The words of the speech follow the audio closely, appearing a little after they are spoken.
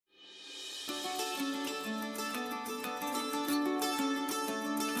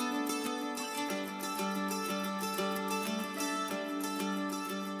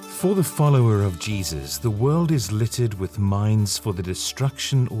For the follower of Jesus, the world is littered with minds for the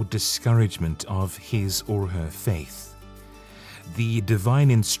destruction or discouragement of his or her faith. The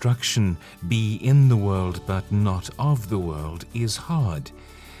divine instruction, "Be in the world but not of the world," is hard,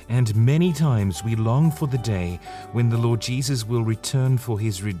 and many times we long for the day when the Lord Jesus will return for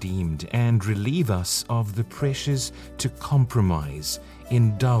his redeemed and relieve us of the pressures to compromise,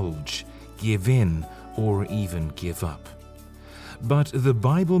 indulge, give in, or even give up. But the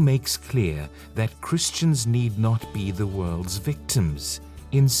Bible makes clear that Christians need not be the world's victims.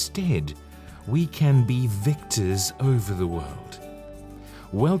 Instead, we can be victors over the world.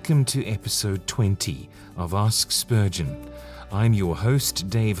 Welcome to episode 20 of Ask Spurgeon. I'm your host,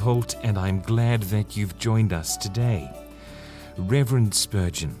 Dave Holt, and I'm glad that you've joined us today. Reverend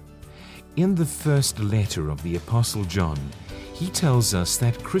Spurgeon, in the first letter of the Apostle John, he tells us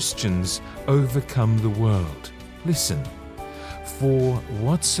that Christians overcome the world. Listen. For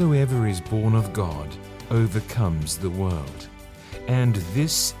whatsoever is born of God overcomes the world. And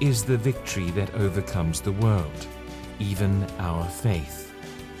this is the victory that overcomes the world, even our faith.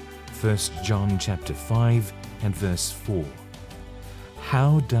 1 John chapter 5 and verse 4.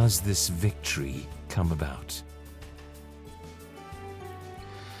 How does this victory come about?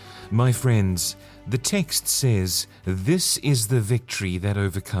 My friends, the text says, "This is the victory that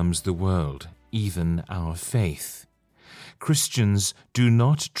overcomes the world, even our faith." Christians do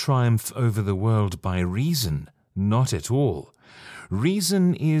not triumph over the world by reason, not at all.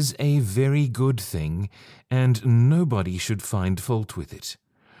 Reason is a very good thing, and nobody should find fault with it.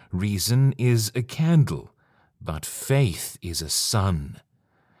 Reason is a candle, but faith is a sun.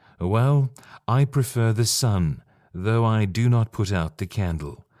 Well, I prefer the sun, though I do not put out the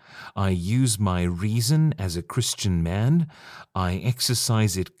candle. I use my reason as a Christian man, I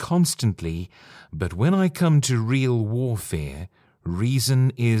exercise it constantly, but when I come to real warfare,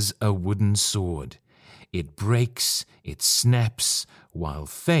 reason is a wooden sword. It breaks, it snaps, while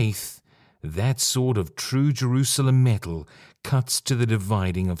faith, that sword of true Jerusalem metal, cuts to the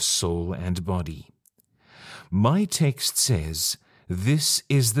dividing of soul and body. My text says, "This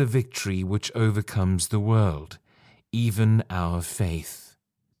is the victory which overcomes the world, even our faith."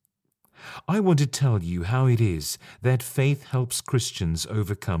 I want to tell you how it is that faith helps Christians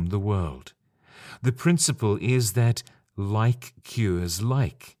overcome the world. The principle is that like cures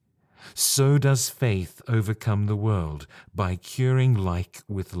like. So does faith overcome the world by curing like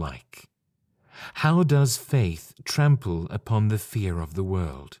with like. How does faith trample upon the fear of the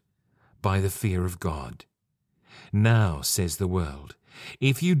world? By the fear of God. "Now," says the world,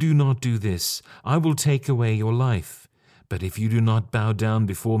 "if you do not do this, I will take away your life. But if you do not bow down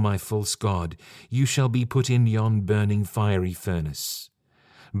before my false god, you shall be put in yon burning fiery furnace."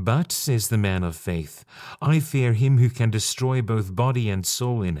 "But," says the man of faith, "I fear him who can destroy both body and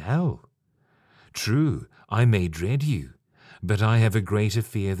soul in hell." True, I may dread you, but I have a greater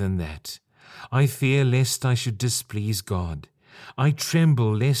fear than that. I fear lest I should displease God. I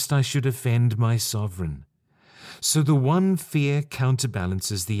tremble lest I should offend my sovereign. So the one fear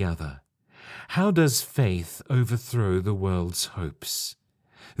counterbalances the other. How does faith overthrow the world's hopes?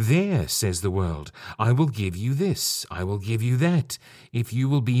 "There," says the world, "I will give you this, I will give you that, if you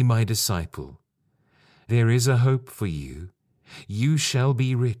will be my disciple." There is a hope for you. You shall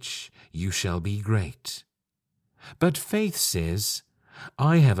be rich, you shall be great. But faith says,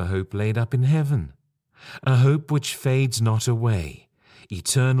 "I have a hope laid up in heaven, a hope which fades not away,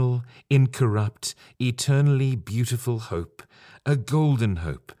 eternal, incorrupt, eternally beautiful hope, a golden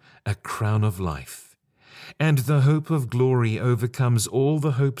hope, a crown of life. And the hope of glory overcomes all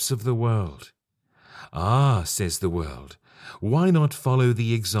the hopes of the world." "Ah," says the world, "why not follow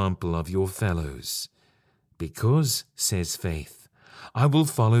the example of your fellows?" "Because," says faith, "I will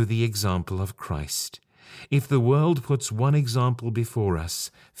follow the example of Christ. If the world puts one example before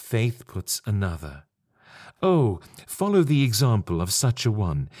us, faith puts another." "Oh, follow the example of such a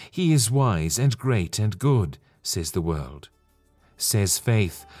one. He is wise and great and good," says the world. Says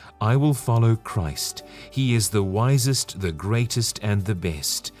faith, "I will follow Christ. He is the wisest, the greatest, and the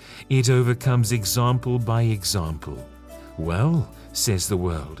best. It overcomes example by example." "Well," says the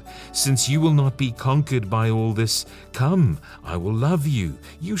world, "since you will not be conquered by all this, come, I will love you.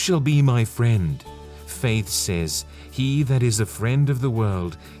 You shall be my friend." Faith says, "He that is a friend of the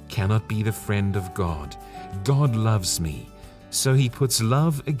world cannot be the friend of God. God loves me." So he puts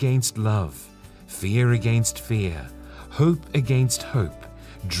love against love, fear against fear, hope against hope,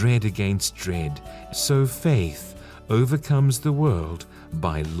 dread against dread. So faith overcomes the world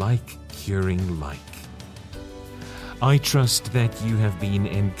by like curing like. I trust that you have been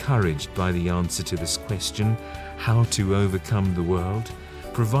encouraged by the answer to this question, how to overcome the world.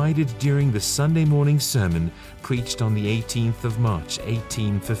 provided during the Sunday morning sermon preached on the 18th of March,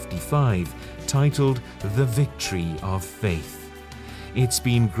 1855, titled The Victory of Faith. It's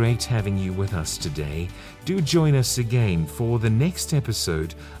been great having you with us today. Do join us again for the next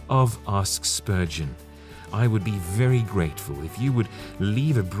episode of Ask Spurgeon. I would be very grateful if you would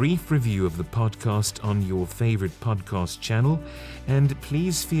leave a brief review of the podcast on your favorite podcast channel, and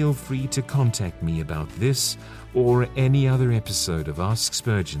please feel free to contact me about this or any other episode of Ask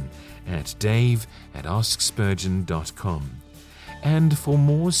Spurgeon at dave@askspurgeon.com. And for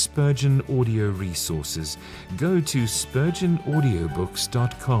more Spurgeon audio resources, go to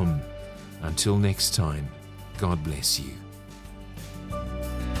spurgeonaudiobooks.com. Until next time, God bless you.